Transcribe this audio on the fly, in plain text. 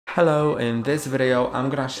Hello, in this video I'm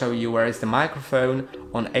gonna show you where is the microphone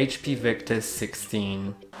on HP Victus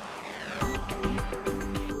 16.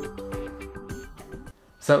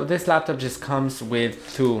 So this laptop just comes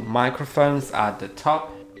with two microphones at the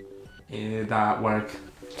top that work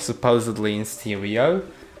supposedly in stereo.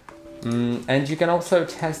 And you can also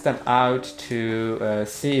test them out to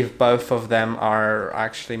see if both of them are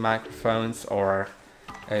actually microphones, or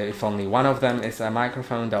if only one of them is a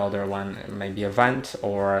microphone, the other one maybe a vent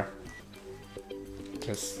or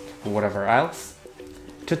just whatever else.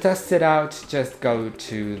 To test it out, just go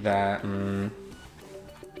to the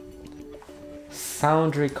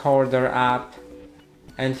sound recorder app,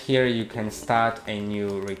 and here you can start a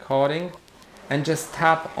new recording and just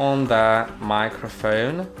tap on the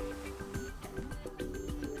microphone.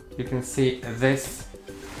 You can see this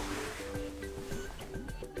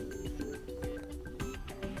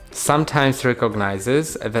sometimes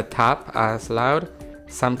recognizes the tap as loud,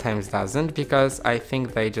 sometimes doesn't, because I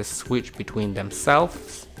think they just switch between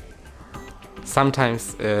themselves.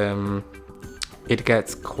 Sometimes it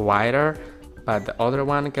gets quieter, but the other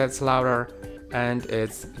one gets louder, and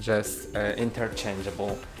it's just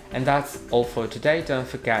interchangeable. And that's all for today. Don't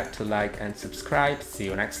forget to like and subscribe. See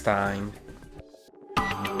you next time.